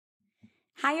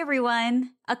Hi,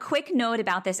 everyone. A quick note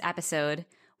about this episode.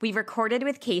 We recorded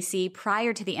with Casey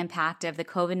prior to the impact of the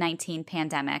COVID-19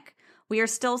 pandemic. We are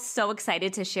still so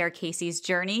excited to share Casey's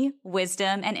journey,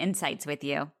 wisdom, and insights with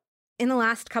you. In the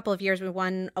last couple of years, we've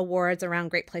won awards around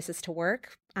great places to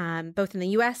work, both in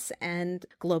the US and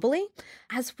globally,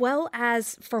 as well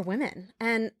as for women.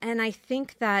 And I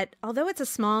think that although it's a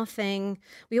small thing,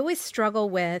 we always struggle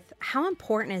with how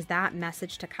important is that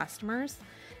message to customers.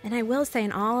 And I will say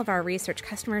in all of our research,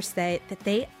 customers say that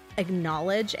they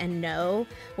acknowledge and know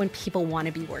when people want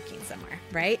to be working somewhere,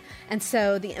 right? And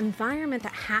so the environment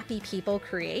that happy people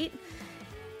create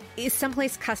is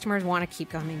someplace customers want to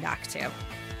keep coming back to.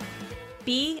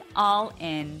 Be all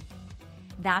in.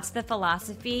 That's the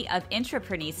philosophy of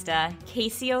intraprenista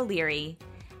Casey O'Leary,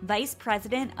 Vice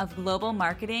President of Global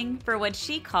Marketing for what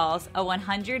she calls a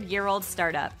 100-year-old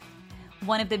startup.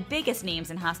 One of the biggest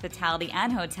names in hospitality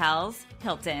and hotels,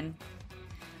 Hilton.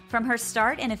 From her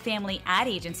start in a family ad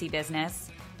agency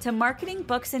business, to marketing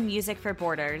books and music for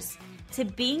Borders, to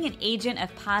being an agent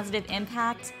of positive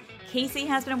impact, Casey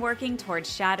has been working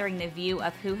towards shattering the view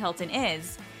of who Hilton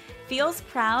is, feels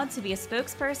proud to be a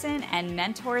spokesperson, and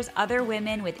mentors other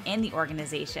women within the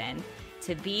organization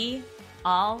to be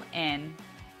all in.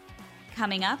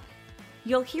 Coming up,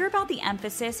 you'll hear about the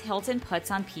emphasis Hilton puts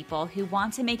on people who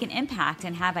want to make an impact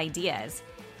and have ideas,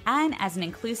 and as an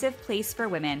inclusive place for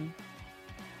women.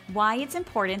 Why it's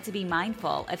important to be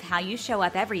mindful of how you show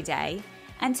up every day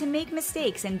and to make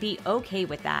mistakes and be okay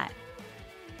with that.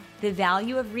 The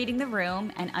value of reading the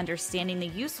room and understanding the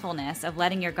usefulness of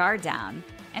letting your guard down,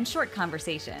 and short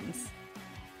conversations.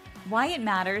 Why it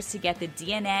matters to get the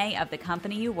DNA of the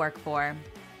company you work for.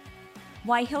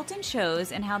 Why Hilton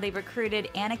chose and how they recruited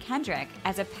Anna Kendrick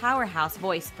as a powerhouse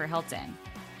voice for Hilton.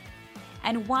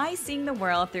 And why seeing the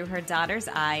world through her daughter's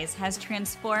eyes has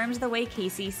transformed the way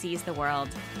Casey sees the world.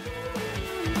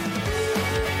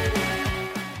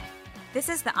 This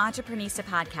is the Entreprenista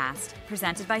Podcast,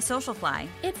 presented by Socialfly.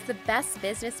 It's the best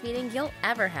business meeting you'll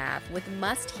ever have, with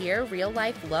must-hear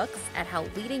real-life looks at how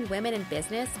leading women in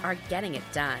business are getting it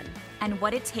done. And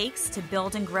what it takes to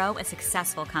build and grow a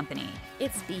successful company.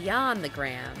 It's beyond the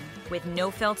gram. With no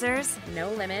filters,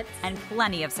 no limits, and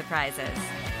plenty of surprises.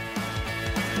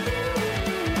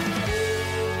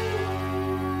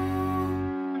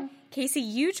 Casey,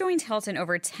 you joined Hilton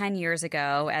over 10 years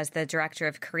ago as the Director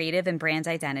of Creative and Brand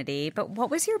Identity, but what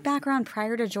was your background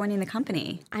prior to joining the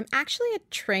company? I'm actually a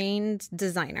trained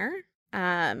designer.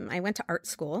 I went to art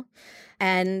school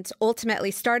and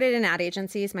ultimately started in ad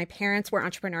agencies. My parents were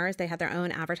entrepreneurs. They had their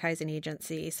own advertising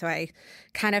agency. So I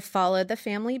kind of followed the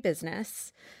family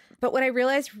business. But what I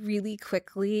realized really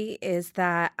quickly is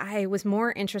that I was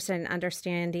more interested in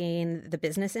understanding the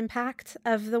business impact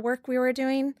of the work we were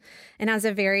doing. And as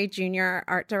a very junior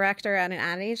art director at an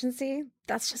ad agency,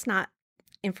 that's just not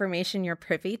information you're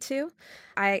privy to.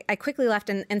 I quickly left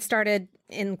and started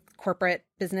in corporate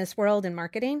business world and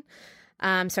marketing.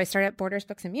 So I started at Borders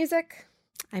Books and Music.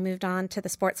 I moved on to the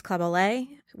Sports Club LA,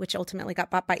 which ultimately got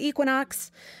bought by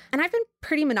Equinox. And I've been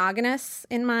pretty monogamous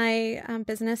in my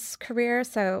business career.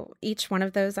 So each one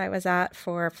of those I was at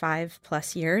for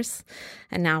 5+ years,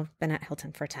 and now been at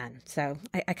Hilton for 10. So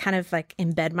I kind of like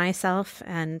embed myself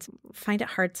and find it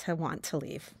hard to want to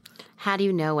leave. How do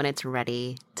you know when it's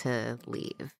ready to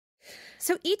leave?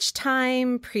 So each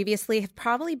time previously have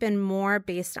probably been more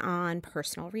based on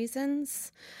personal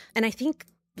reasons. And I think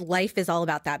life is all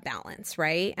about that balance,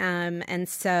 right? And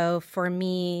so for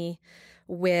me,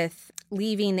 with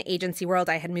leaving the agency world,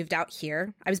 I had moved out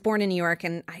here. I was born in New York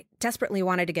and I desperately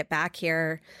wanted to get back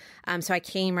here. So I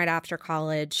came right after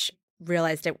college,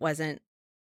 realized it wasn't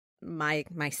my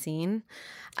scene.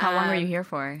 How long were you here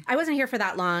for? I wasn't here for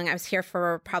that long. I was here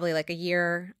for probably like a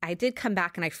year. I did come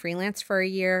back and I freelanced for a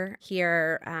year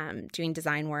here, doing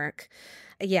design work.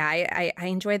 Yeah, I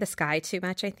enjoy the sky too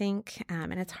much, I think.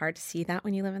 And it's hard to see that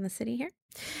when you live in the city here.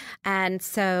 And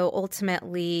so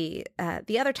ultimately,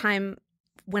 the other time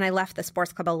when I left the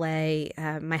Sports Club LA,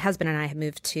 my husband and I had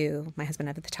moved to, my husband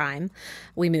at the time,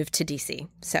 we moved to DC.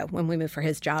 So when we moved for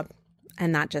his job,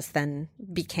 and that just then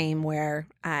became where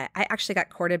I actually got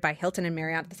courted by Hilton and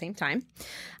Marriott at the same time.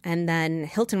 And then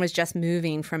Hilton was just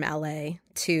moving from LA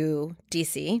to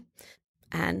DC.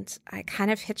 And I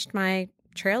kind of hitched my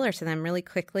trailer to them really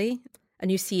quickly. A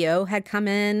new CEO had come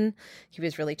in. He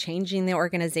was really changing the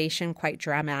organization quite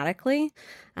dramatically.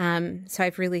 So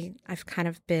I've kind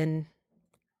of been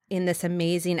in this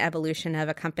amazing evolution of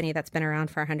a company that's been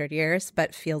around for 100 years,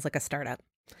 but feels like a startup.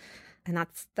 And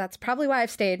that's probably why I've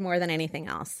stayed more than anything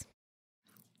else.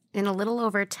 In a little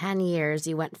over 10 years,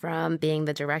 you went from being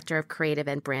the director of creative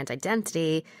and brand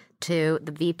identity to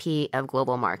the VP of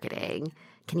global marketing.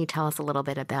 Can you tell us a little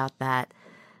bit about that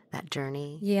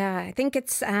journey? Yeah, I think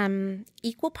it's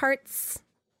equal parts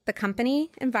the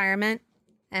company environment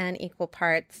and equal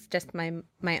parts just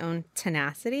my own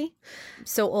tenacity.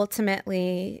 So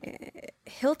ultimately,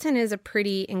 Hilton is a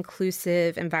pretty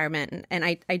inclusive environment. And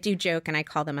I do joke and I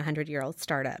call them a 100-year-old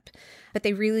startup. But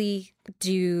they really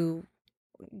do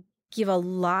give a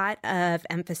lot of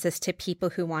emphasis to people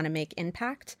who want to make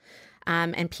impact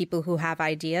and people who have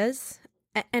ideas.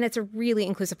 And it's a really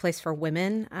inclusive place for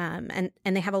women. And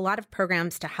they have a lot of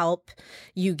programs to help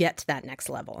you get to that next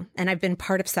level. And I've been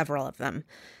part of several of them.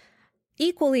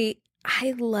 Equally,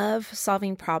 I love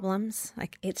solving problems.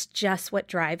 Like, it's just what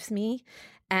drives me.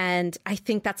 And I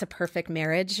think that's a perfect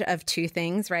marriage of two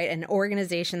things, right? An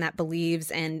organization that believes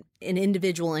in an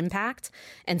individual impact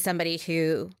and somebody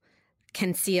who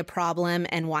can see a problem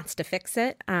and wants to fix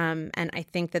it. And I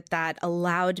think that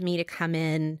allowed me to come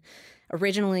in,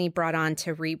 originally brought on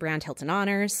to rebrand Hilton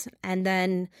Honors. And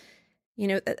then,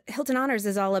 Hilton Honors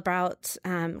is all about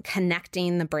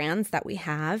connecting the brands that we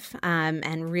have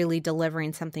and really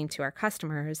delivering something to our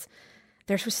customers.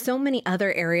 There's so many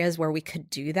other areas where we could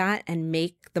do that and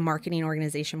make the marketing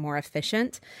organization more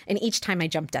efficient. And each time I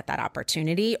jumped at that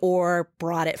opportunity or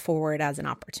brought it forward as an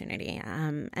opportunity.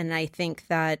 And I think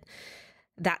that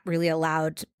really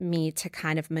allowed me to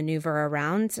kind of maneuver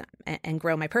around and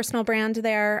grow my personal brand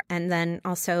there, and then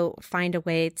also find a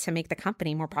way to make the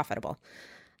company more profitable.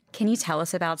 Can you tell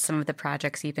us about some of the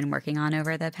projects you've been working on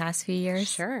over the past few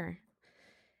years? Sure.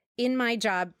 In my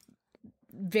job,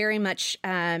 very much,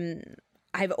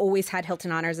 I've always had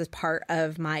Hilton Honors as part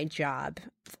of my job.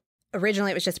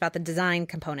 Originally, it was just about the design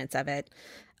components of it.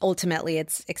 Ultimately,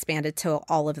 it's expanded to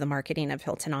all of the marketing of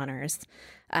Hilton Honors,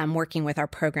 working with our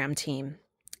program team.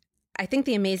 I think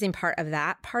the amazing part of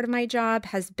that part of my job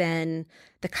has been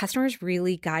the customers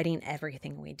really guiding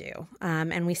everything we do.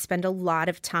 And we spend a lot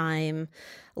of time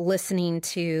listening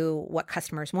to what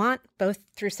customers want, both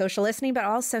through social listening, but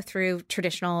also through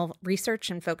traditional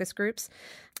research and focus groups.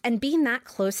 And being that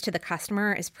close to the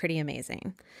customer is pretty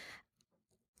amazing.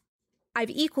 I've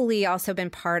equally also been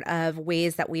part of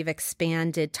ways that we've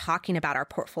expanded talking about our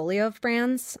portfolio of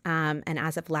brands. And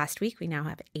as of last week, we now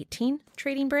have 18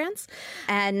 trading brands.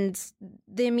 And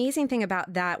the amazing thing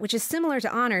about that, which is similar to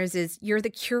Honors, is you're the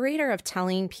curator of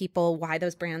telling people why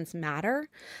those brands matter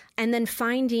and then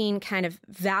finding kind of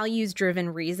values-driven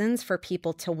reasons for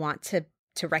people to want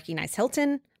to recognize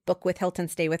Hilton, book with Hilton,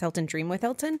 stay with Hilton, dream with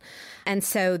Hilton. And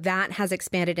so that has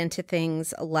expanded into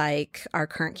things like our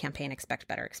current campaign, Expect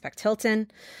Better, Expect Hilton,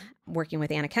 working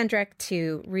with Anna Kendrick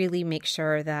to really make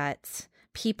sure that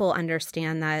people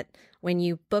understand that when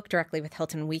you book directly with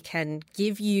Hilton, we can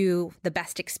give you the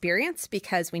best experience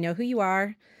because we know who you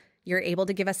are. You're able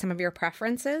to give us some of your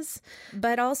preferences,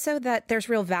 but also that there's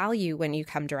real value when you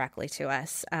come directly to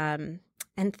us. And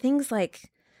things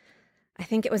like, I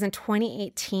think it was in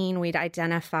 2018, we'd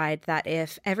identified that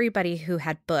if everybody who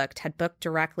had booked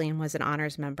directly and was an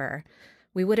Honors member,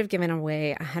 we would have given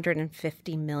away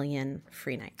 150 million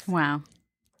free nights. Wow.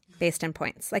 Based in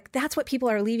points. Like, that's what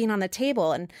people are leaving on the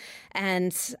table.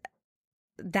 And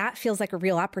that feels like a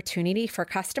real opportunity for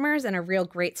customers and a real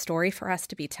great story for us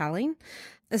to be telling.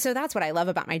 So that's what I love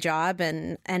about my job.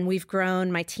 And we've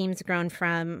grown, my team's grown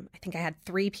from, I think I had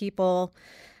 3 people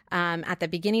at the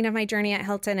beginning of my journey at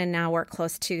Hilton, and now we're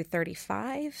close to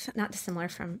 35, not dissimilar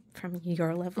from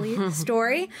your lovely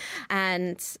story.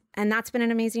 And that's been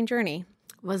an amazing journey.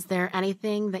 Was there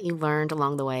anything that you learned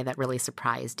along the way that really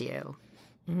surprised you?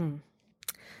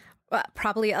 Well,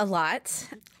 probably a lot.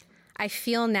 I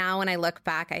feel now when I look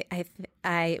back,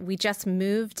 we just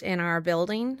moved in our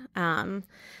building, and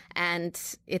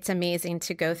it's amazing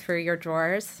to go through your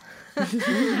drawers.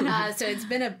 So it's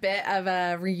been a bit of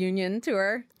a reunion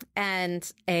tour. And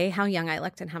how young I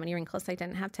looked and how many wrinkles I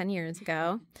didn't have 10 years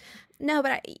ago. No,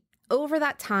 but over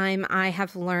that time, I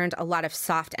have learned a lot of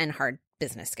soft and hard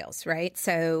business skills, right?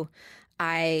 So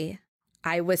I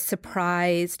was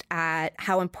surprised at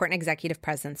how important executive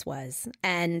presence was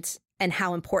and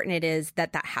how important it is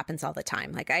that happens all the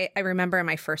time. Like, I remember in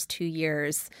my first 2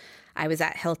 years, I was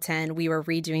at Hilton, we were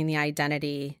redoing the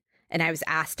identity, and I was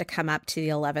asked to come up to the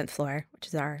 11th floor, which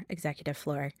is our executive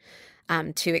floor,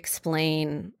 to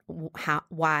explain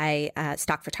why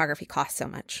stock photography costs so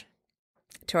much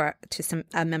to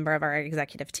a member of our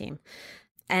executive team.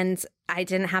 And I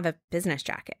didn't have a business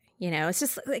jacket. It's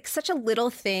just like such a little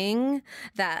thing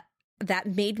that that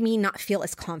made me not feel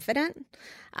as confident.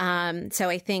 So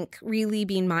I think really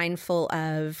being mindful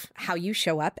of how you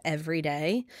show up every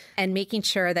day and making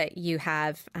sure that you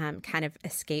have kind of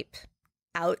escape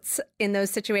outs in those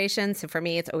situations. So for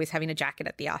me, it's always having a jacket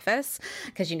at the office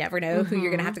because you never know who you're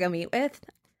going to have to go meet with.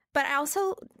 But I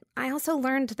also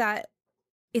learned that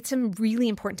it's really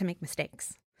important to make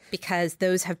mistakes, because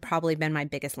those have probably been my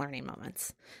biggest learning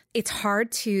moments. It's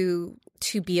hard to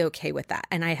be okay with that.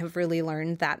 And I have really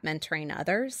learned that mentoring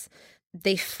others.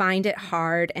 They find it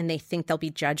hard and they think they'll be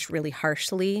judged really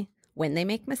harshly when they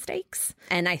make mistakes.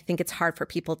 And I think it's hard for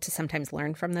people to sometimes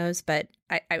learn from those. But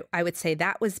I would say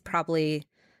that was probably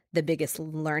the biggest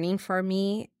learning for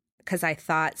me, because I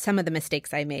thought some of the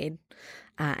mistakes I made,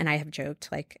 and I have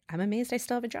joked, like, I'm amazed I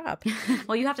still have a job.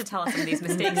 Well, you have to tell us some of these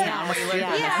mistakes now and what you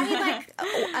learned. Yeah, I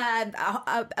mean,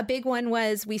 like a big one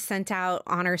was we sent out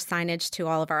honor signage to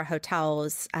all of our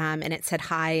hotels, and it said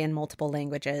hi in multiple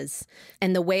languages.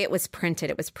 And the way it was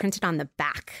printed on the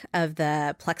back of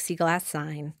the plexiglass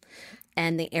sign,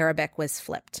 and the Arabic was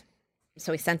flipped.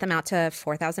 So we sent them out to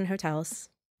 4,000 hotels.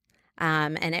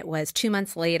 And it was 2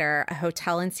 months later, a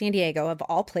hotel in San Diego, of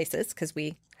all places, because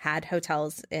we had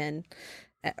hotels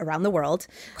around the world,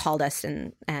 called us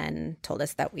and told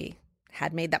us that we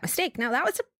had made that mistake. Now, that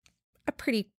was a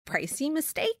pretty pricey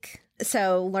mistake.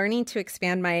 So learning to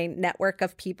expand my network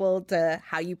of people to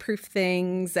how you proof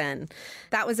things, and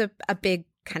that was a big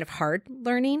kind of hard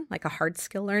learning, like a hard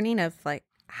skill learning of like,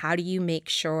 how do you make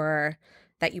sure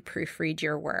that you proofread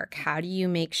your work? How do you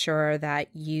make sure that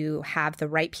you have the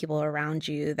right people around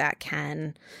you that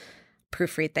can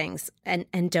proofread things,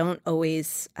 and don't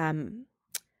always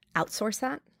outsource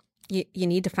that? You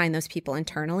need to find those people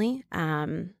internally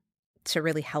to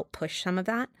really help push some of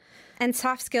that. And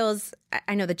soft skills,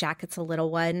 I know the jacket's a little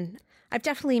one. I've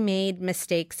definitely made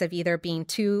mistakes of either being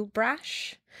too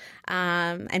brash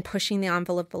and pushing the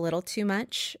envelope a little too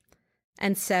much.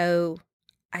 And so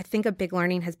I think a big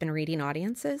learning has been reading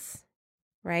audiences,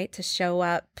 right? To show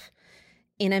up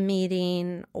in a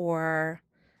meeting or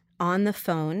on the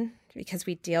phone, because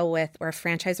we're a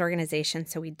franchise organization,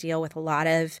 so we deal with a lot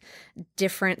of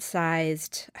different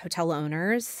sized hotel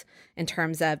owners in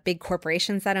terms of big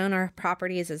corporations that own our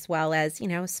properties, as well as,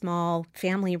 small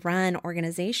family run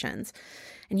organizations.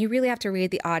 And you really have to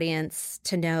read the audience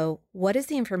to know what is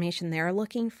the information they're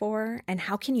looking for and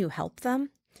how can you help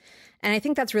them. And I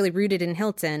think that's really rooted in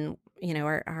Hilton.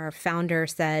 Our founder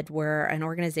said we're an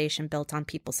organization built on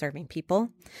people serving people.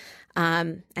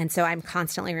 And so I'm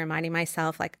constantly reminding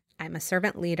myself, like, I'm a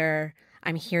servant leader.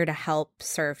 I'm here to help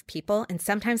serve people. And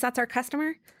sometimes that's our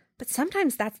customer, but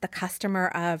sometimes that's the customer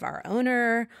of our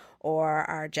owner or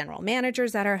our general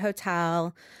managers at our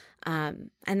hotel. And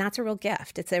that's a real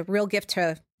gift. It's a real gift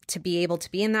to be able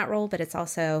to be in that role, but it's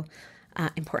also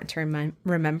important to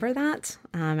remember that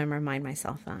and remind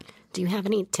myself that. Do you have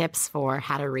any tips for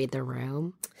how to read the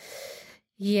room?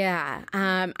 Yeah.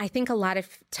 I think a lot of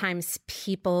times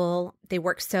they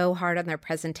work so hard on their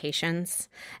presentations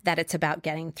that it's about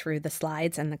getting through the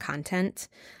slides and the content.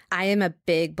 I am a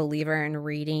big believer in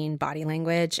reading body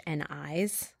language and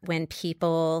eyes when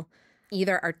people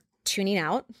either are tuning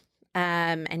out,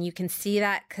 and you can see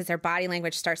that because their body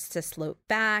language starts to slope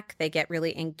back. They get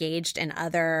really engaged in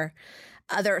other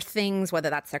things, whether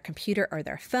that's their computer or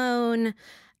their phone.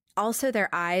 Also, their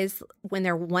eyes, when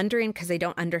they're wondering because they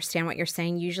don't understand what you're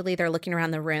saying, usually they're looking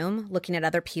around the room, looking at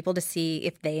other people to see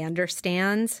if they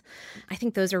understand. I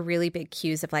think those are really big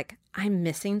cues of like, I'm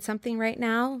missing something right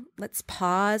now. Let's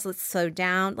pause. Let's slow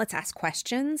down. Let's ask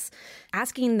questions.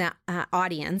 Asking the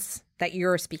audience that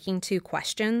you're speaking to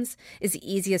questions is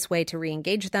the easiest way to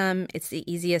re-engage them. It's the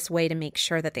easiest way to make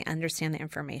sure that they understand the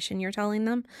information you're telling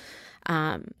them.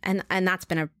 And that's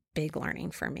been a big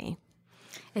learning for me.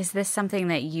 Is this something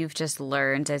that you've just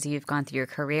learned as you've gone through your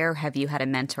career? Have you had a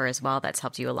mentor as well that's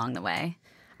helped you along the way?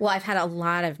 Well, I've had a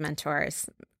lot of mentors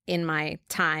in my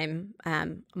time.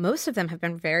 Most of them have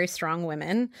been very strong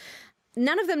women.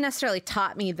 None of them necessarily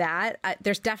taught me that.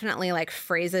 There's definitely like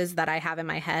phrases that I have in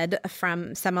my head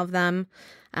from some of them.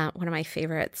 One of my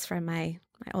favorites from my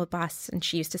old boss, and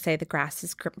she used to say, the grass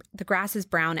is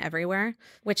brown everywhere,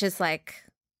 which is like,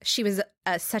 she was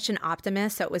such an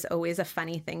optimist, so it was always a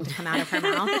funny thing to come out of her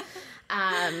mouth.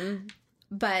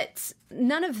 But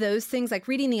none of those things, like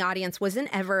reading the audience, wasn't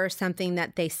ever something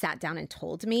that they sat down and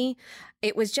told me.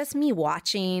 It was just me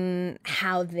watching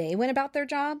how they went about their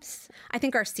jobs. I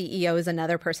think our CEO is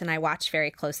another person I watch very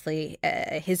closely.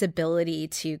 His ability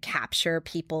to capture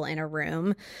people in a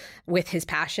room with his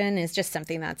passion is just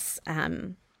something that's,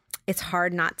 it's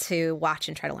hard not to watch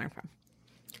and try to learn from.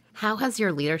 How has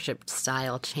your leadership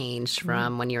style changed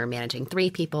from when you were managing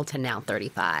 3 people to now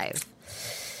 35?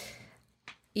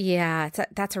 Yeah,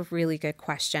 that's a really good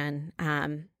question.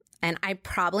 And I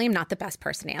probably am not the best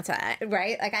person to answer that,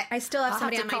 right? Like I still have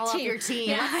somebody on my team. Your team.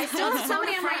 Yeah, I still have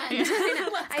somebody on my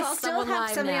I still have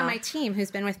somebody on my team who's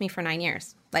been with me for 9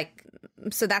 years. Like,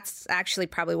 so that's actually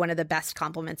probably one of the best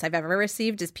compliments I've ever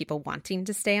received, is people wanting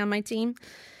to stay on my team.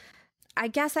 I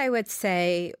guess I would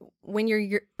say when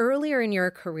you're earlier in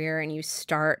your career and you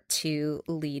start to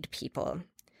lead people,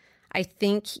 I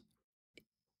think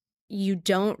you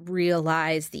don't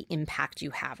realize the impact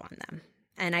you have on them.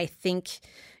 And I think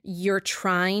you're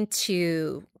trying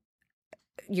to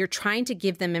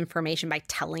give them information by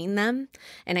telling them.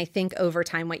 And I think over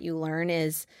time what you learn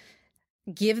is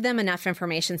give them enough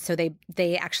information so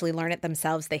they actually learn it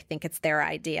themselves. They think it's their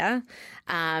idea.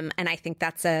 And I think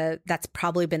that's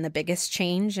probably been the biggest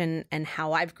change in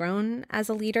how I've grown as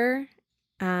a leader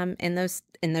in those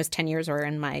 10 years, or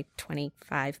in my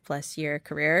 25 plus year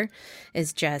career,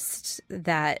 is just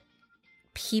that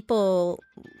people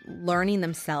learning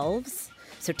themselves.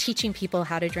 So teaching people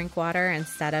how to drink water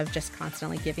instead of just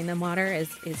constantly giving them water is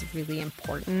really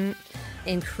important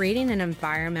in creating an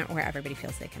environment where everybody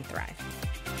feels they can thrive.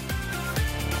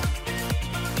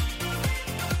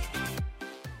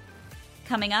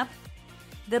 Coming up,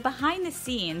 the behind the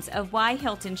scenes of why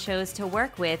Hilton chose to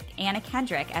work with Anna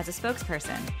Kendrick as a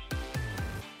spokesperson.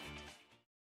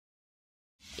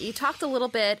 You talked a little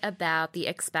bit about the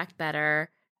Expect Better,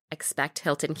 Expect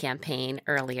Hilton campaign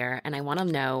earlier, and I want to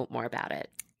know more about it.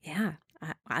 Yeah,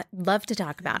 I'd love to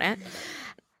talk about it.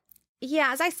 Yeah,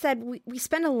 as I said, we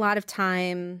spend a lot of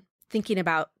time thinking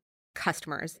about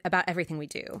customers, about everything we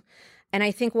do. And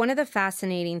I think one of the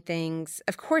fascinating things,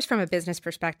 of course, from a business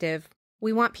perspective,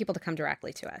 we want people to come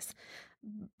directly to us.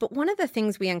 But one of the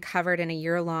things we uncovered in a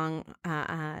year-long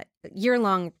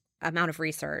amount of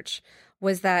research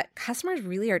was that customers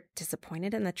really are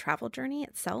disappointed in the travel journey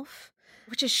itself,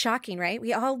 which is shocking, right?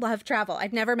 We all love travel.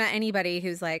 I've never met anybody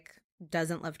who's like,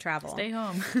 doesn't love travel. Stay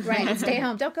home. Right. Stay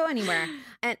home. Don't go anywhere.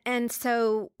 And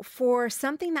so for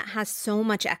something that has so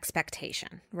much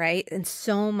expectation, right, and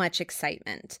so much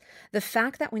excitement, the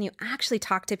fact that when you actually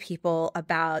talk to people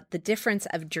about the difference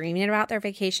of dreaming about their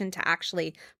vacation to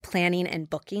actually planning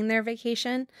and booking their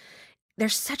vacation,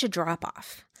 there's such a drop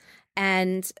off.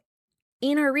 And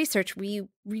in our research, we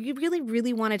really,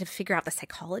 really wanted to figure out the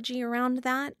psychology around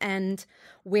that, and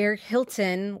where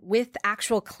Hilton, with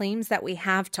actual claims that we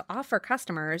have to offer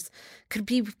customers, could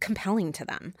be compelling to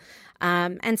them.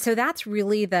 And so that's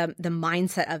really the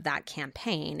mindset of that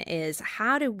campaign, is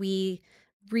how do we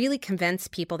really convince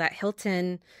people that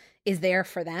Hilton is there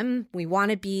for them? We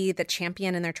want to be the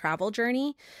champion in their travel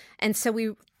journey. And so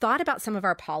we thought about some of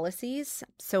our policies.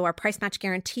 So our price match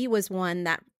guarantee was one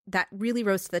that really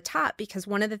rose to the top, because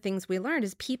one of the things we learned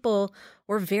is people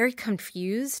were very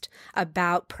confused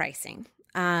about pricing.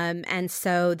 And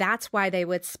so that's why they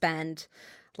would spend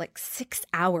like 6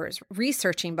 hours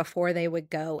researching before they would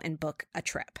go and book a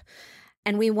trip.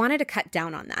 And we wanted to cut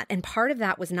down on that. And part of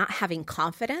that was not having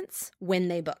confidence when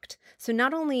they booked. So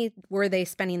not only were they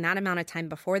spending that amount of time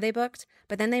before they booked,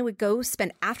 but then they would go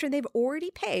spend, after they've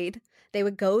already paid, they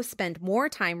would go spend more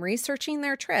time researching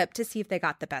their trip to see if they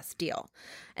got the best deal.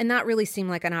 And that really seemed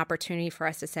like an opportunity for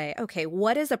us to say, okay,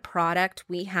 what is a product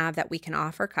we have that we can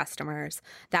offer customers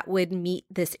that would meet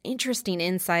this interesting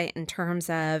insight in terms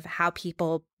of how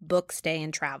people book, stay,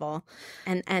 and travel?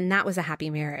 And that was a happy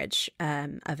marriage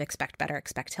of Expect Better,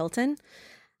 Expect Hilton.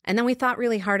 And then we thought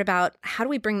really hard about how do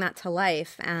we bring that to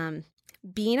life?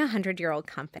 Being a 100-year-old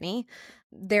company,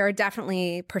 there are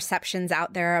definitely perceptions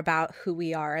out there about who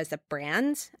we are as a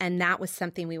brand. And that was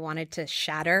something we wanted to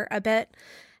shatter a bit.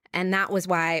 And that was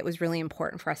why it was really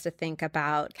important for us to think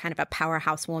about kind of a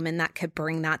powerhouse woman that could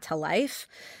bring that to life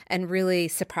and really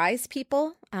surprise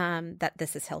people that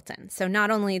this is Hilton. So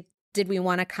not only did we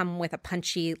want to come with a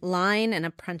punchy line and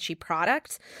a punchy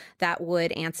product that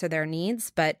would answer their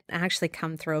needs, but actually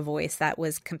come through a voice that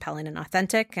was compelling and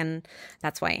authentic. And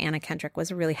that's why Anna Kendrick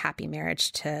was a really happy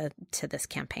marriage to this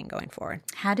campaign going forward.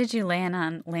 How did you land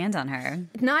on her?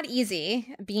 Not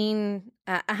easy. Being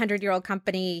a 100-year-old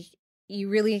company, you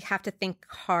really have to think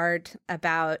hard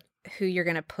about who you're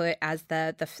going to put as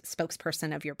the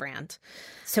spokesperson of your brand.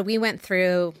 So we went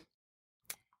through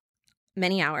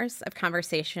many hours of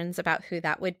conversations about who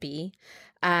that would be.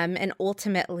 And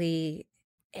ultimately,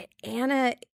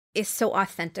 Anna is so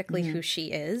authentically who she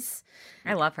is.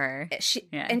 I love her.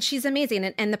 And she's amazing.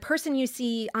 And the person you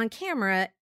see on camera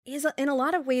is in a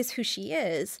lot of ways who she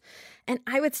is. And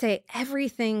I would say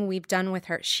everything we've done with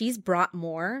her, she's brought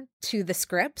more to the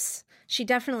scripts. She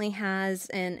definitely has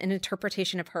an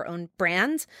interpretation of her own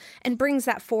brand and brings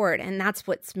that forward. And that's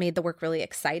what's made the work really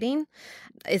exciting,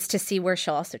 is to see where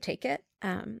she'll also take it.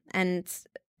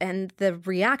 And the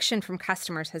reaction from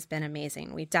customers has been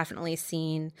amazing. We've definitely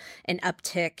seen an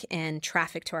uptick in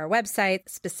traffic to our website,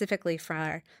 specifically for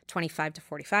our 25 to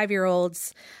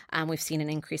 45-year-olds. We've seen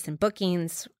an increase in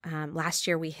bookings. Last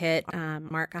year, we hit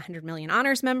mark 100 million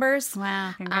Honors members.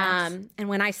 Wow, congrats. And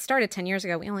when I started 10 years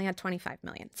ago, we only had 25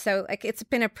 million. So it's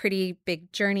been a pretty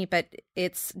big journey, but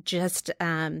it's just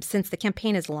since the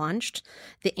campaign is launched,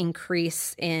 the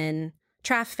increase in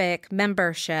traffic,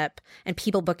 membership, and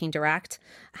people booking direct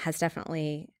has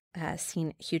definitely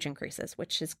seen huge increases,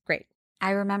 which is great.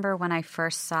 I remember when I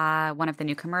first saw one of the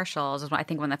new commercials, I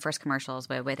think one of the first commercials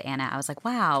with Anna, I was like,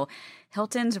 wow,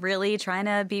 Hilton's really trying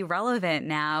to be relevant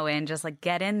now and just like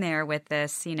get in there with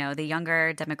this, the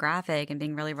younger demographic and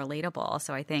being really relatable.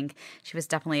 So I think she was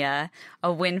definitely a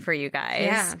win for you guys.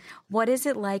 Yeah. What is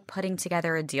it like putting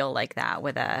together a deal like that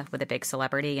with a big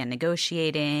celebrity and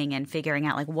negotiating and figuring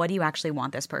out like, what do you actually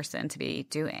want this person to be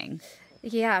doing?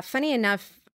 Yeah, funny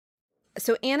enough,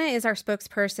 so Anna is our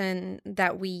spokesperson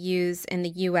that we use in the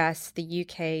US, the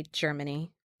UK,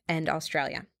 Germany, and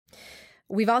Australia.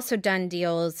 We've also done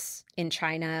deals in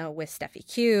China with Steffi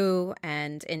Q,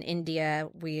 and in India,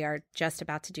 we are just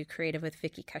about to do creative with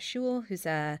Vicky Kaushal, who's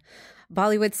a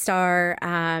Bollywood star,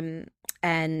 and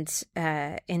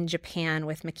in Japan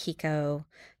with Mikiko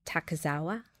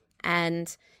Takezawa.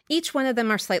 And each one of them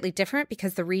are slightly different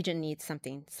because the region needs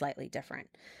something slightly different.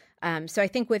 So I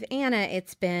think with Anna,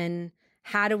 it's been,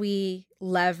 how do we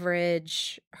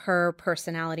leverage her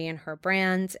personality and her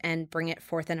brand and bring it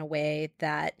forth in a way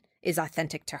that is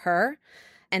authentic to her?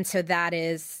 And so that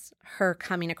is her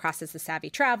coming across as a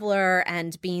savvy traveler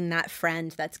and being that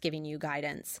friend that's giving you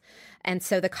guidance. And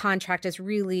so the contract has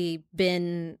really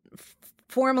been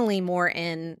formally more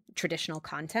in traditional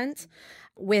content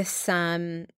with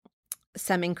some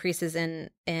increases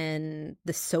in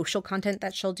the social content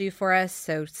that she'll do for us.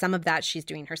 So some of that she's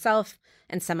doing herself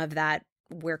and some of that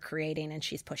we're creating and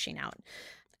she's pushing out.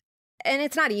 And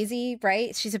it's not easy,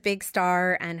 right? She's a big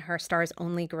star and her star is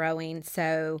only growing.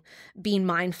 So being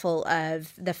mindful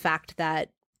of the fact that,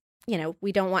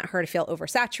 we don't want her to feel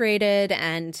oversaturated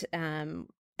and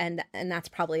that's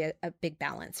probably a big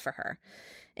balance for her.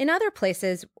 In other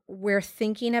places, we're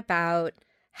thinking about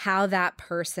how that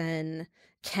person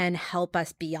can help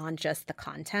us beyond just the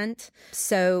content.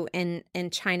 So in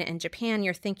China and Japan,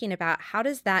 you're thinking about how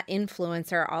does that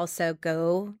influencer also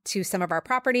go to some of our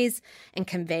properties and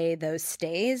convey those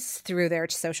stays through their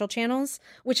social channels,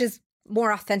 which is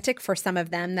more authentic for some of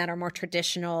them that are more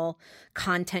traditional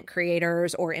content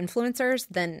creators or influencers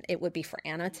than it would be for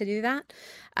Anna to do that.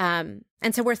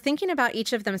 And so we're thinking about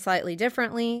each of them slightly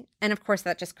differently. And of course,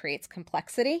 that just creates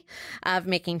complexity of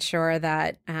making sure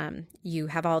that you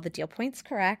have all the deal points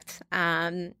correct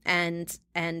and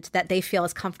that they feel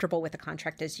as comfortable with the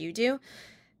contract as you do,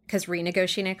 because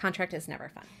renegotiating a contract is never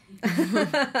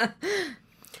fun.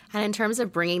 And in terms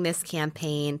of bringing this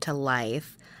campaign to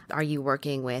life, are you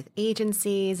working with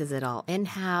agencies? Is it all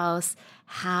in-house?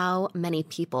 How many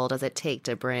people does it take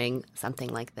to bring something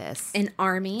like this? An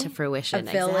army to fruition.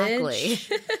 A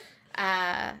village,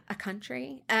 exactly. A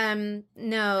country. No.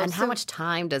 And how much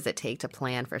time does it take to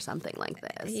plan for something like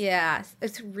this? Yeah,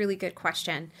 it's a really good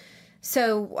question.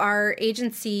 So our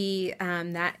agency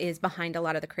that is behind a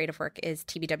lot of the creative work is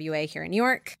TBWA here in New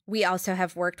York. We also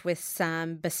have worked with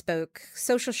some bespoke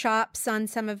social shops on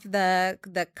some of the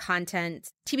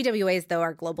content. TBWA is, though,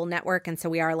 our global network, and so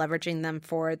we are leveraging them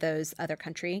for those other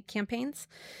country campaigns.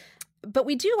 But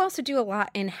we do also do a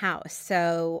lot in-house.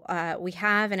 So we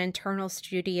have an internal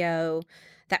studio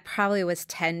that probably was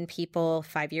 10 people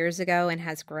 5 years ago and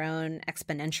has grown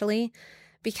exponentially.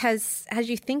 Because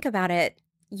as you think about it,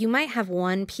 you might have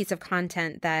one piece of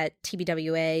content that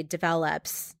TBWA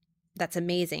develops that's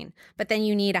amazing, but then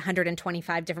you need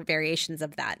 125 different variations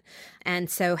of that. And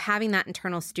so having that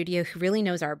internal studio who really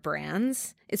knows our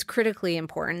brands is critically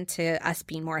important to us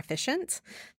being more efficient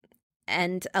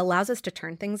and allows us to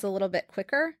turn things a little bit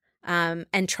quicker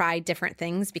and try different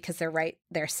things because they're right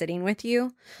there sitting with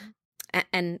you.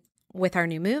 And with our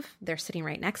new move, they're sitting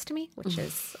right next to me, which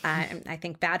is, I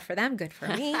think, bad for them, good for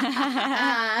me.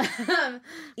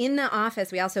 In the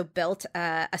office, we also built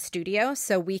a studio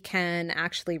so we can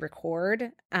actually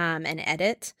record and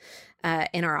edit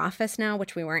in our office now,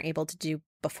 which we weren't able to do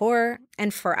before.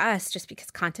 And for us, just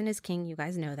because content is king, you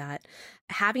guys know that,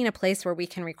 having a place where we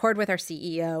can record with our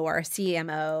CEO or our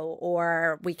CMO,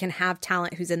 or we can have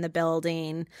talent who's in the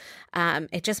building,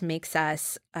 it just makes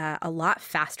us a lot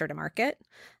faster to market.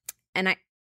 And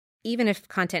even if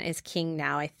content is king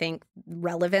now, I think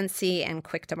relevancy and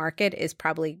quick to market is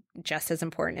probably just as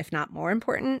important, if not more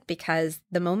important, because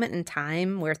the moment in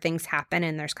time where things happen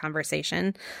and there's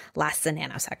conversation lasts a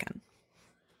nanosecond.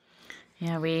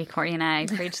 Yeah, Courtney and I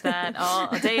preach that all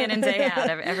day in and day out,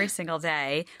 every single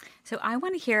day. So I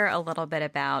want to hear a little bit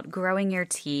about growing your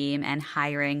team and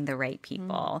hiring the right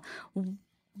people.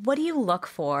 What do you look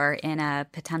for in a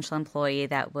potential employee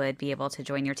that would be able to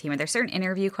join your team? Are there certain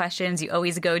interview questions you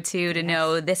always go to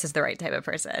know this is the right type of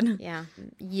person? Yeah.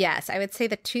 Yes. I would say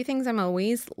the two things I'm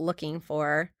always looking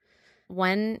for.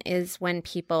 One is when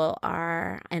people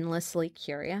are endlessly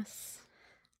curious.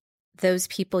 Those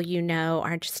people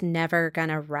are just never going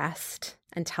to rest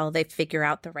until they figure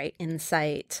out the right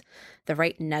insight, the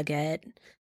right nugget.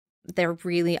 They're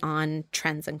really on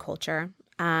trends and culture.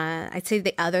 I'd say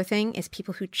the other thing is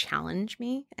people who challenge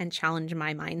me and challenge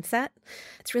my mindset.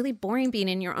 It's really boring being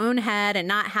in your own head and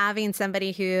not having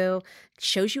somebody who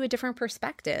shows you a different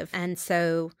perspective. And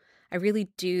so I really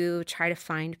do try to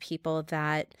find people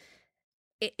that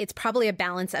it's probably a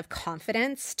balance of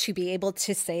confidence to be able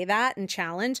to say that and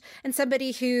challenge, and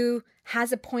somebody who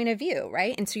has a point of view,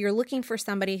 right? And so you're looking for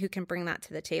somebody who can bring that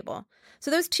to the table.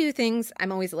 So those two things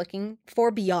I'm always looking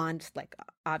for beyond like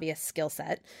obvious skill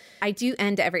set. I do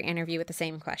end every interview with the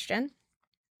same question.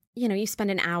 You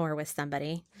spend an hour with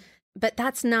somebody, but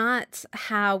that's not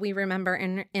how we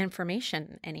remember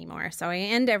information anymore. So I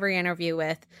end every interview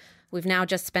with, we've now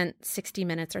just spent 60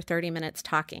 minutes or 30 minutes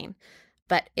talking.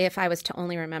 But if I was to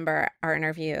only remember our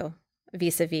interview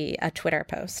vis-a-vis a Twitter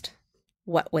post,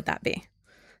 what would that be?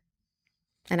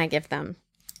 And I give them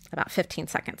about 15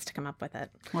 seconds to come up with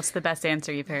it. What's the best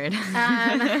answer you've heard?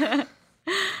 God,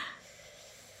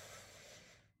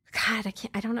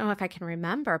 I don't know if I can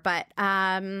remember, but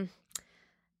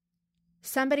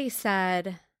somebody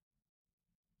said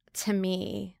to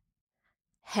me,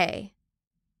 "Hey,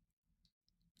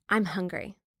 I'm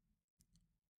hungry.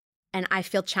 And I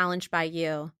feel challenged by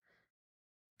you.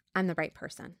 I'm the right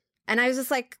person." And I was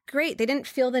just like, great. They didn't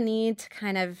feel the need to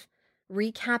kind of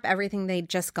recap everything they'd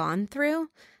just gone through.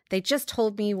 They just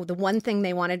told me the one thing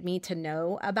they wanted me to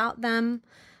know about them.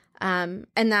 And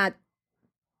that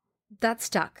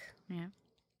stuck. Yeah.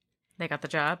 They got the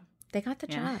job. They got the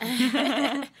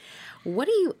job. What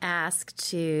do you ask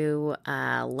to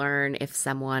learn if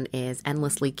someone is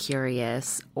endlessly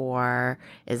curious or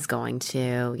is going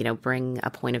to, bring a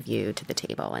point of view to the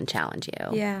table and challenge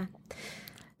you? Yeah.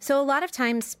 So a lot of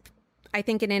times, I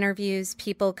think in interviews,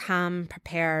 people come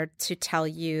prepared to tell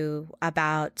you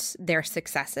about their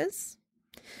successes.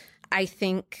 I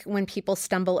think when people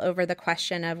stumble over the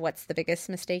question of what's the biggest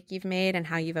mistake you've made and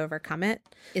how you've overcome it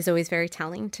is always very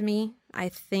telling to me. I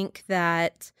think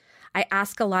that I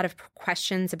ask a lot of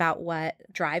questions about what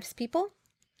drives people,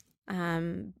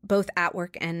 both at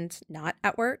work and not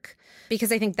at work,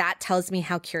 because I think that tells me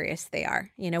how curious they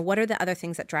are. What are the other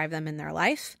things that drive them in their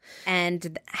life,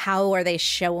 and how are they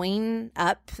showing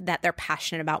up that they're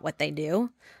passionate about what they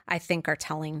do, I think are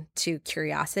telling to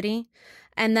curiosity.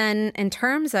 And then in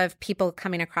terms of people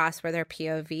coming across where their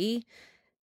POV,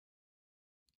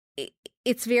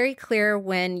 it's very clear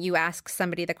when you ask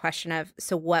somebody the question of,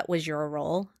 so what was your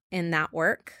role in that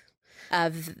work,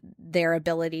 of their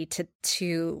ability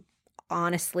to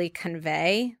honestly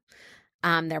convey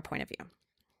their point of view,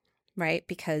 right?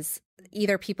 Because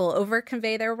either people over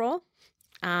convey their role,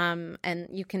 and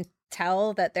you can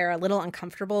tell that they're a little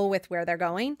uncomfortable with where they're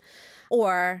going,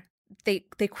 or they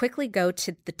quickly go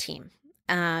to the team.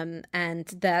 And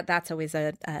that's always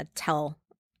a tell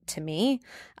to me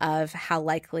of how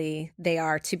likely they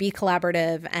are to be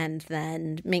collaborative and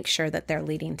then make sure that they're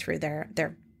leading through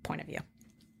their point of view.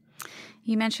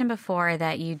 You mentioned before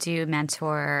that you do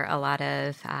mentor a lot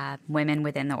of women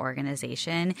within the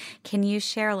organization. Can you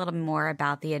share a little more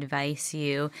about the advice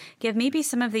you give maybe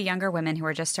some of the younger women who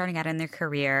are just starting out in their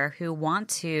career, who want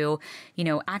to,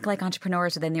 act like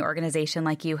entrepreneurs within the organization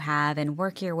like you have and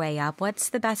work your way up? What's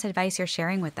the best advice you're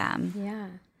sharing with them? Yeah.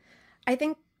 I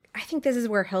think this is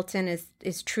where Hilton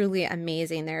is truly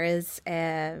amazing.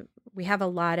 We have a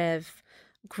lot of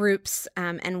groups,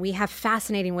 and we have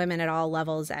fascinating women at all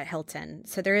levels at Hilton.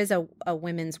 So there is a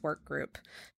women's work group.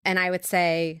 And I would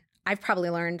say I've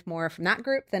probably learned more from that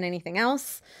group than anything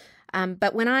else.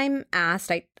 But when I'm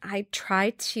asked, I try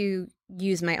to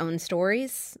use my own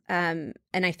stories. And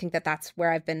I think that that's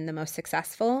where I've been the most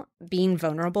successful, being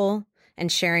vulnerable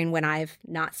and sharing when I've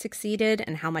not succeeded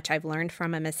and how much I've learned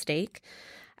from a mistake,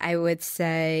 I would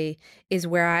say is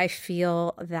where I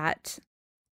feel that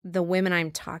the women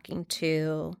I'm talking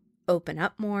to open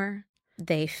up more.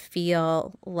 They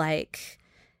feel like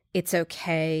it's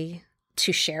okay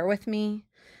to share with me,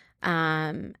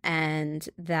 and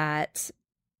that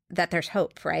there's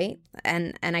hope, right?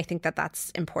 And I think that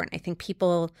that's important. I think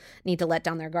people need to let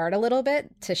down their guard a little bit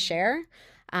to share.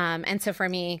 And so for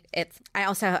me, I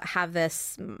also have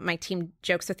this, my team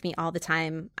jokes with me all the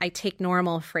time. I take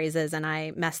normal phrases and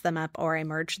I mess them up or I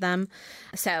merge them.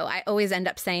 So I always end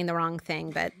up saying the wrong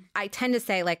thing, but I tend to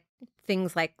say like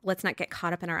things like, let's not get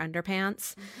caught up in our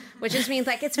underpants, which just means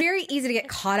like, it's very easy to get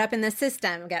caught up in the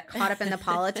system, get caught up in the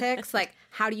politics. Like,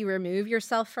 how do you remove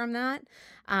yourself from that?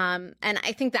 And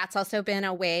I think that's also been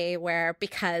a way where,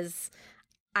 because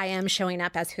I am showing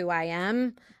up as who I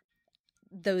am,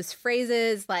 those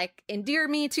phrases like endear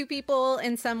me to people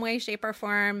in some way, shape, or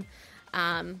form.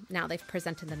 Now they've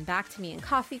presented them back to me in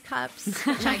coffee cups,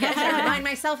 which I get to remind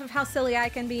myself of how silly I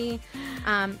can be.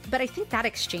 But I think that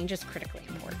exchange is critically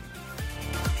important.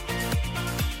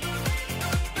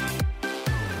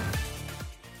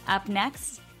 Up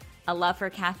next, a love for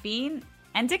caffeine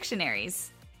and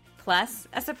dictionaries, plus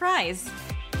a surprise.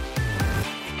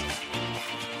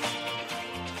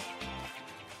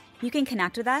 You can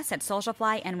connect with us at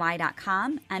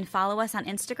socialflyny.com and follow us on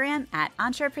Instagram at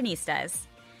Entreprenistas.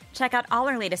 Check out all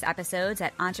our latest episodes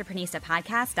at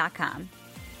entreprenistapodcast.com.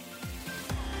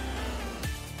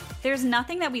 There's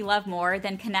nothing that we love more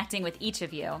than connecting with each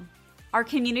of you. Our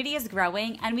community is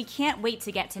growing, and we can't wait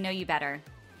to get to know you better.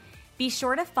 Be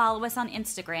sure to follow us on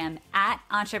Instagram at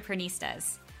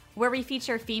Entreprenistas, where we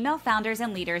feature female founders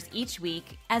and leaders each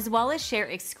week, as well as share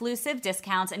exclusive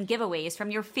discounts and giveaways from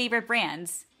your favorite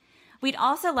brands. We'd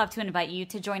also love to invite you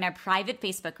to join our private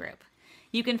Facebook group.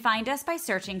 You can find us by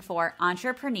searching for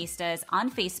Entreprenistas on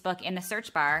Facebook in the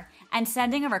search bar and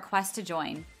sending a request to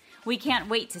join. We can't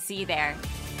wait to see you there.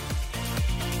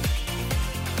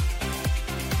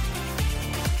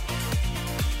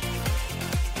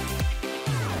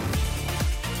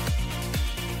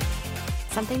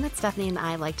 Something that Stephanie and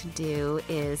I like to do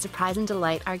is surprise and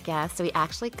delight our guests. So we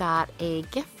actually got a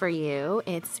gift for you.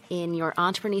 It's in your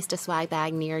Entreprenista swag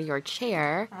bag near your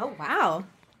chair. Oh, wow.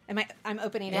 I'm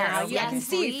opening it now. Yes, I can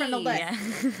see from the look. Yeah.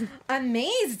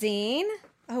 Amazing.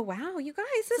 Oh, wow. You guys,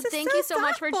 this is Thank you so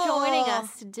much for thoughtful. joining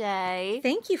us today.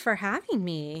 Thank you for having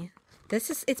me.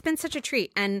 It's been such a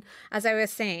treat. And as I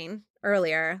was saying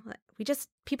earlier,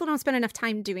 people don't spend enough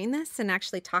time doing this and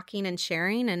actually talking and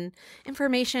sharing, and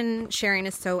information sharing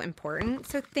is so important.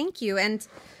 So thank you. And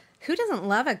who doesn't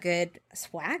love a good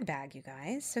swag bag, you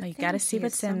guys? So You got to see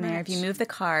what's in there. If you move the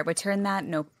card, we'll turn that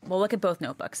we'll look at both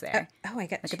notebooks there. I got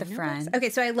look at the notebooks? front. Okay,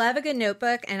 so I love a good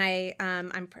notebook, and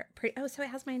I'm pretty. Oh, so it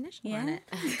has my initial on it.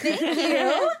 Thank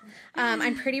you.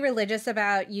 I'm pretty religious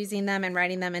about using them and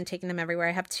writing them and taking them everywhere.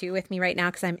 I have two with me right now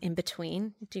because I'm in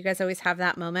between. Do you guys always have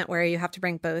that moment where you have to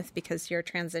bring both because you're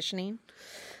transitioning?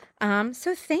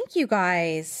 So thank you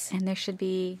guys. And there should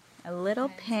be a little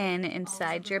pin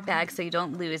inside your bag so you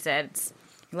don't lose it. It's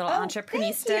a little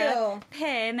Entreprenista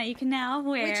pin that you can now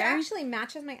wear. Which actually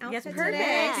matches my outfit perfect.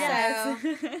 today. Yes.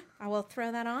 So I will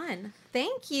throw that on.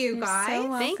 Thank you, You're guys.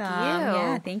 so Thank you.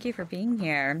 Yeah, thank you for being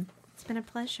here. It's been a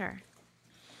pleasure.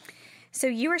 So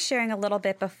you were sharing a little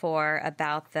bit before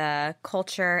about the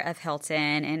culture of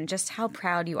Hilton and just how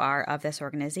proud you are of this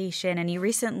organization. And you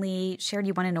recently shared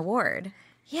you won an award.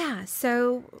 Yeah,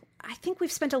 so I think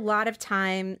we've spent a lot of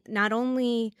time, not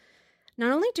only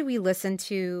do we listen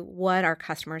to what our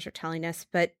customers are telling us,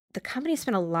 but the company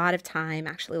spent a lot of time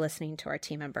actually listening to our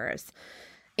team members,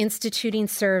 instituting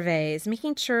surveys,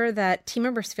 making sure that team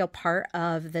members feel part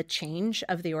of the change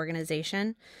of the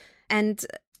organization. And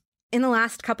in the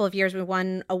last couple of years, we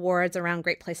won awards around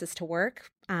great places to work,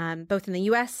 both in the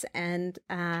U.S. and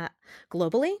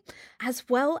globally, as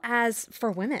well as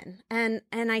for women. And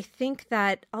I think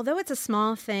that although it's a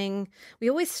small thing, we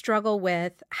always struggle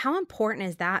with how important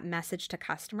is that message to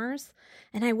customers.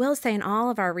 And I will say in all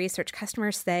of our research,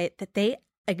 customers say that they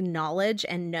acknowledge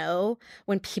and know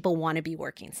when people want to be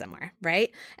working somewhere, right?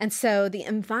 And so the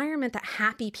environment that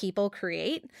happy people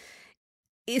create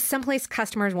is someplace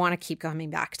customers want to keep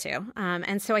coming back to.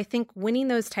 And so I think winning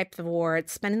those types of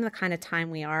awards, spending the kind of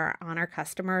time we are on our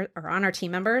customers or on our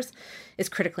team members is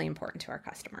critically important to our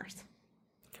customers.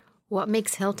 What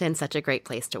makes Hilton such a great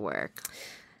place to work?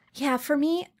 Yeah, for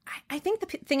me, I think the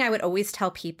thing I would always tell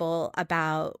people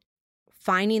about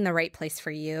finding the right place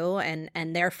for you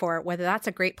and therefore whether that's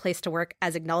a great place to work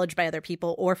as acknowledged by other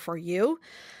people or for you,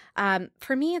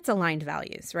 For me, it's aligned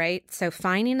values, right? So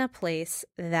finding a place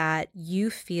that you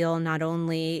feel not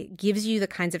only gives you the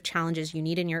kinds of challenges you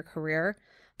need in your career,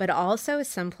 but also is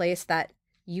someplace that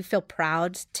you feel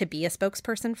proud to be a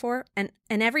spokesperson for. And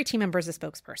every team member is a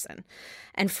spokesperson.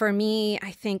 And for me,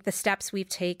 I think the steps we've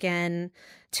taken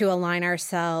to align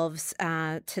ourselves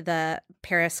to the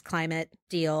Paris climate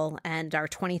deal and our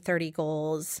 2030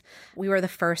 goals, we were the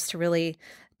first to really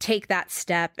take that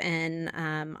step in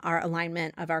our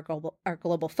alignment of our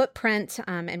global footprint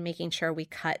and making sure we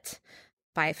cut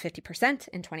by 50%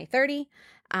 in 2030.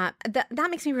 That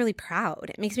makes me really proud.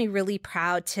 It makes me really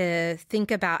proud to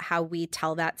think about how we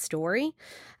tell that story,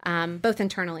 both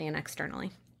internally and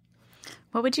externally.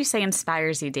 What would you say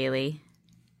inspires you daily?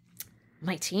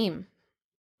 My team,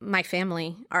 my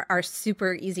family are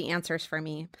super easy answers for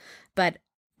me. But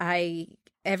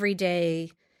every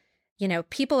day,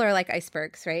 people are like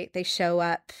icebergs, right? They show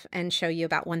up and show you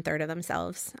about 1/3 of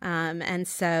themselves. And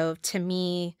so to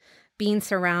me, being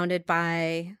surrounded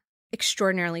by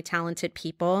extraordinarily talented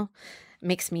people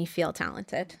makes me feel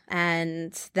talented.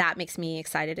 And that makes me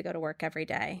excited to go to work every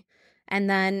day. And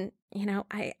then,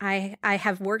 I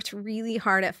have worked really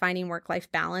hard at finding work-life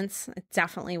balance. It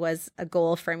definitely was a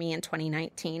goal for me in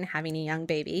 2019, having a young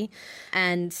baby.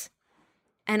 And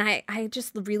I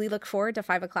just really look forward to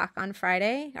 5:00 on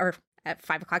Friday, or at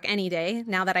 5:00 any day,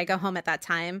 now that I go home at that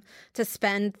time, to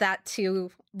spend that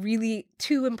 2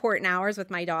 important hours with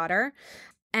my daughter.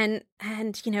 And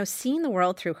seeing the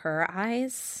world through her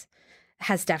eyes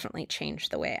has definitely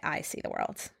changed the way I see the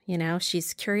world.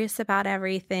 She's curious about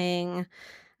everything.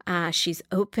 She's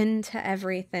open to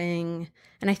everything.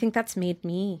 And I think that's made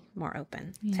me more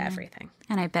open to everything.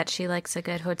 And I bet she likes a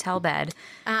good hotel bed.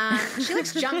 She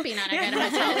likes jumping on a good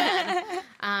hotel bed.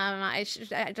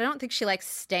 I don't think she likes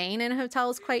staying in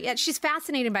hotels quite yet. She's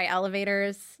fascinated by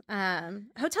elevators.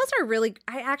 Hotels are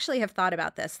I actually have thought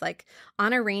about this. Like,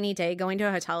 on a rainy day, going to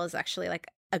a hotel is actually like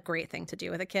a great thing to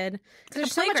do with a kid.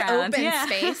 There's so much open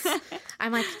space.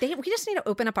 I'm like, we just need to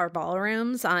open up our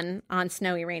ballrooms on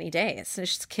snowy, rainy days.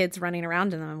 There's just kids running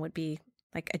around in them would be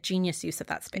like a genius use of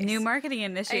that space. New marketing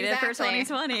initiative for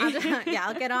 2020.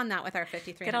 I'll get on that with our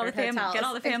 5,300 hotels. Get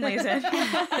all the families in.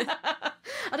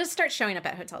 I'll just start showing up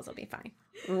at hotels. It'll be fine.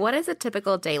 What is a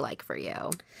typical day like for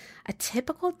you? A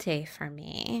typical day for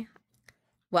me?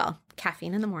 Well,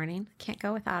 caffeine in the morning. Can't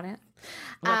go without it.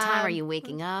 What time are you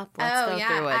waking up? Let's go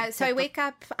through it. So I wake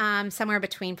up somewhere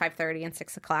between 5:30 and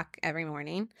 6:00 every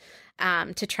morning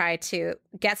to try to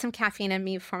get some caffeine in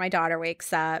me before my daughter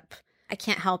wakes up. I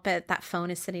can't help it. That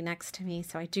phone is sitting next to me,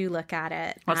 so I do look at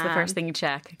it. What's the first thing you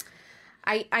check?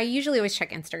 I usually always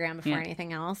check Instagram before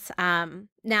anything else.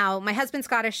 Now, my husband's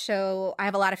got a show. I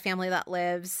have a lot of family that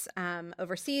lives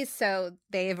overseas, so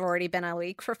they've already been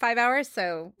awake for 5 hours.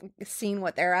 So seeing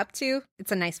what they're up to,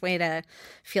 it's a nice way to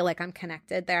feel like I'm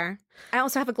connected there. I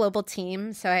also have a global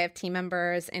team. So I have team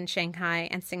members in Shanghai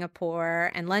and Singapore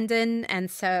and London.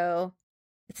 And so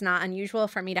it's not unusual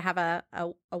for me to have a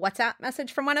WhatsApp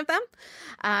message from one of them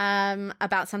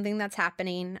about something that's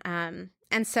happening.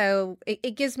 And so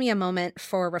it gives me a moment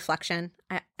for reflection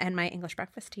and my English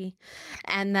breakfast tea.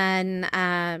 And then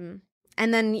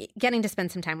getting to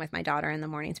spend some time with my daughter in the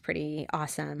morning is pretty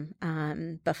awesome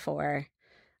before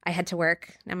I head to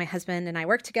work. Now, my husband and I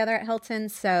work together at Hilton,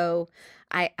 so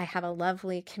I have a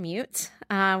lovely commute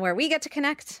where we get to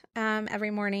connect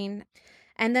every morning.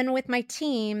 And then with my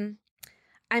team,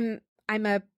 I'm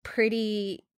a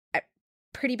pretty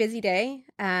busy day,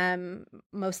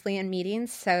 mostly in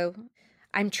meetings. So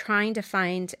I'm trying to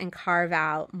find and carve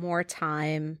out more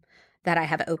time that I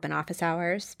have open office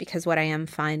hours, because what I am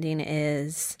finding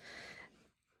is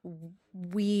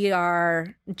we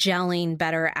are gelling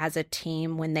better as a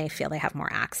team when they feel they have more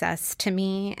access to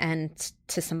me and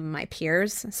to some of my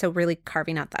peers. So really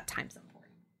carving out that time is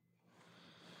important.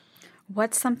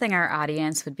 What's something our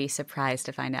audience would be surprised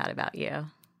to find out about you?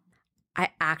 I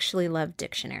actually love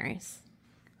dictionaries.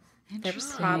 They're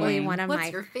probably one of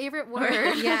What's your favorite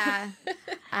word? Yeah.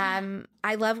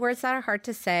 I love words that are hard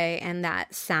to say and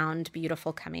that sound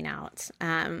beautiful coming out.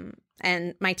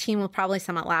 And my team will probably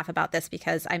somewhat laugh about this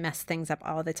because I mess things up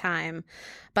all the time.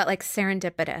 But like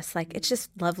serendipitous, like it's just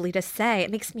lovely to say.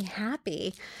 It makes me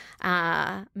happy.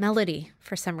 Melody,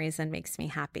 for some reason, makes me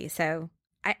happy. So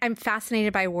I'm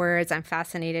fascinated by words. I'm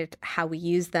fascinated how we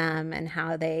use them and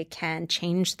how they can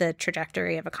change the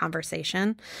trajectory of a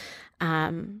conversation.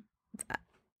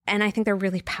 And I think they're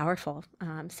really powerful.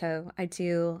 So I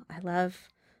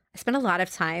spend a lot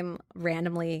of time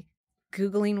randomly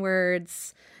Googling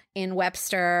words, in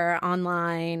Webster,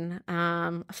 online,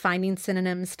 finding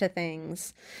synonyms to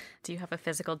things. Do you have a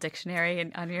physical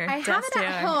dictionary on your I desk have it too?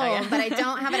 at home, Oh, yeah. but I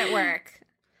don't have it at work.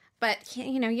 But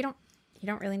you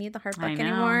don't really need the hard book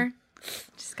anymore.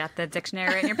 Just got the dictionary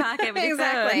right in your pocket with your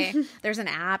Exactly. phone. There's an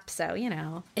app, so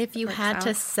If you had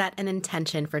to set an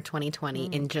intention for 2020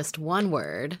 in just one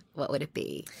word, what would it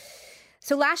be?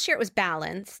 So last year it was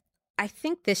balance. I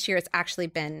think this year it's actually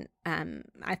been,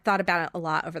 I thought about it a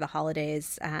lot over the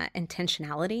holidays,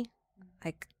 intentionality.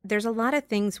 Like there's a lot of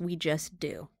things we just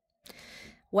do.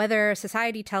 Whether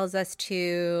society tells us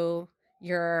to,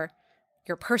 your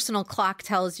personal clock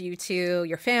tells you to,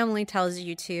 your family tells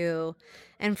you to.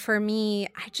 And for me,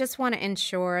 I just want to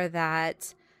ensure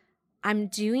that I'm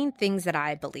doing things that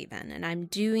I believe in, and I'm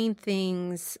doing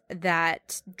things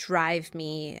that drive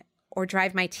me or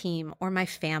drive my team or my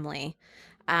family.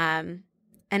 And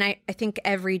I think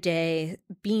every day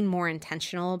being more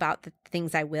intentional about the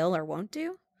things I will or won't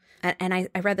do. And I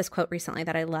read this quote recently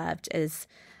that I loved is,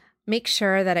 make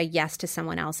sure that a yes to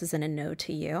someone else isn't a no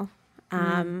to you.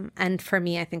 And for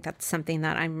me, I think that's something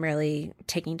that I'm really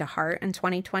taking to heart in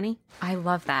 2020. I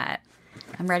love that.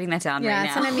 I'm writing that down right now. Yeah,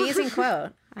 it's an amazing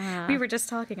quote. We were just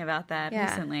talking about that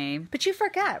recently. But you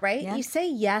forget, right? Yeah. You say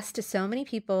yes to so many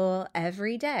people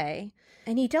every day,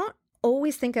 and you don't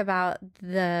always think about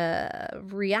the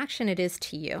reaction it is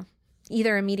to you,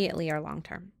 either immediately or long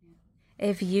term.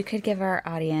 If you could give our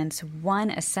audience one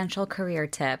essential career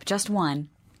tip, just one,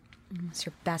 what's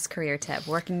your best career tip,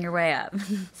 working your way up?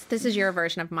 This is your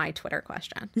version of my Twitter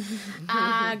question.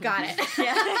 Got it.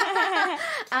 Yeah.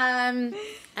 And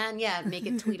make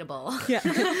it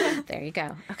tweetable. There you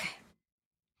go. Okay.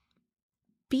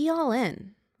 Be all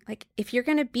in. Like if you're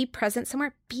going to be present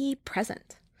somewhere, be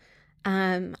present.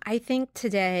 I think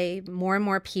today more and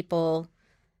more people,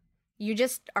 you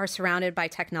just are surrounded by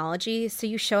technology. So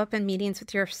you show up in meetings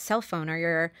with your cell phone or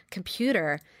your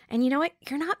computer, and you know what?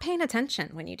 You're not paying attention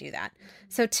when you do that.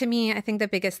 So to me, I think the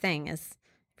biggest thing is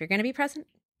if you're going to be present,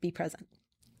 be present.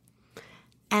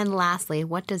 And lastly,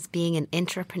 what does being an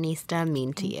intraprenista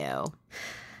mean to you?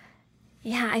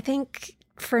 Yeah, I think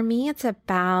for me, it's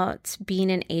about being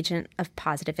an agent of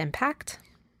positive impact.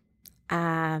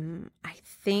 I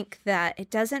think that it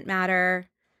doesn't matter,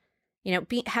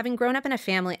 having grown up in a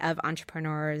family of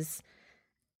entrepreneurs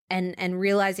and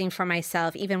realizing for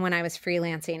myself, even when I was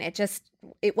freelancing,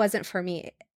 it wasn't for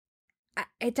me.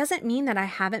 It doesn't mean that I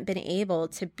haven't been able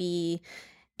to be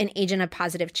an agent of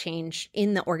positive change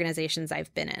in the organizations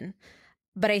I've been in.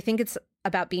 But I think it's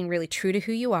about being really true to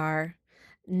who you are,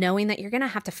 knowing that you're going to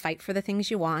have to fight for the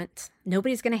things you want.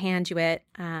 Nobody's going to hand you it,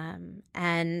 and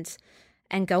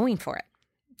going for it.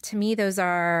 To me, those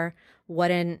are what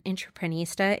an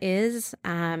intraprenista is,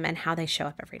 and how they show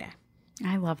up every day.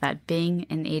 I love that. Being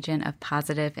an agent of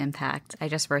positive impact. I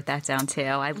just wrote that down too.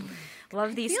 I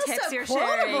love these tips so you're quotable.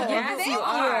 sharing. Yes, Thank you you.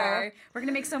 are. We're going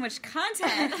to make so much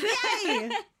content. Yay!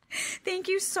 Thank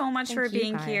you so much for Thank you,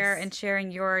 being guys. here and sharing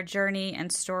your journey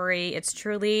and story. It's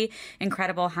truly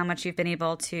incredible how much you've been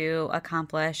able to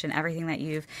accomplish and everything that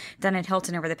you've done at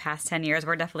Hilton over the past 10 years.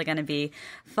 We're definitely going to be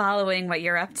following what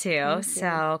you're up to.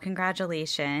 So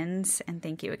congratulations. And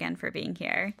thank you again for being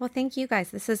here. Well, thank you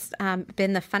guys. This has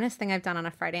been the funnest thing I've done on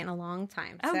a Friday in a long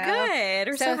time. Oh, good.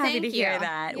 We're so happy thank to hear you.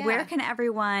 that. Yeah. Where can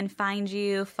everyone find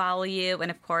you, follow you,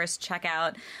 and of course, check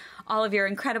out all of your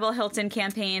incredible Hilton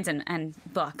campaigns and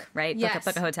book, right? Yes.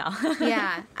 Book a hotel.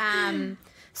 Yeah.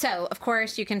 So, of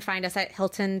course, you can find us at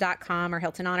Hilton.com or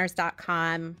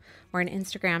HiltonHonors.com. We're on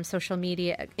Instagram, social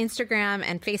media, Instagram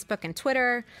and Facebook and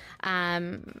Twitter.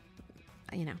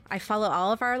 I follow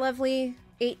all of our lovely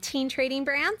 18 trading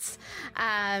brands.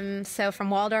 So from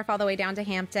Waldorf all the way down to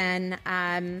Hampton.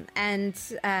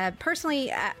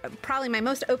 Personally, probably my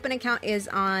most open account is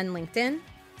on LinkedIn.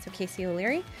 So Casey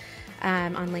O'Leary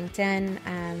on LinkedIn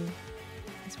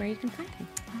is where you can find me.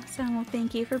 Awesome. Well,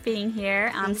 thank you for being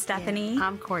here. I'm Stephanie.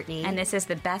 I'm Courtney. And this is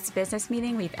the best business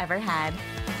meeting we've ever had.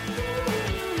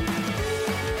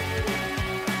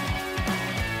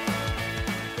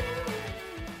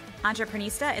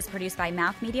 Intraprenista is produced by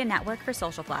Mouth Media Network for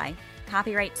Socialfly.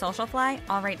 Copyright Socialfly,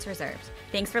 all rights reserved.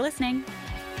 Thanks for listening.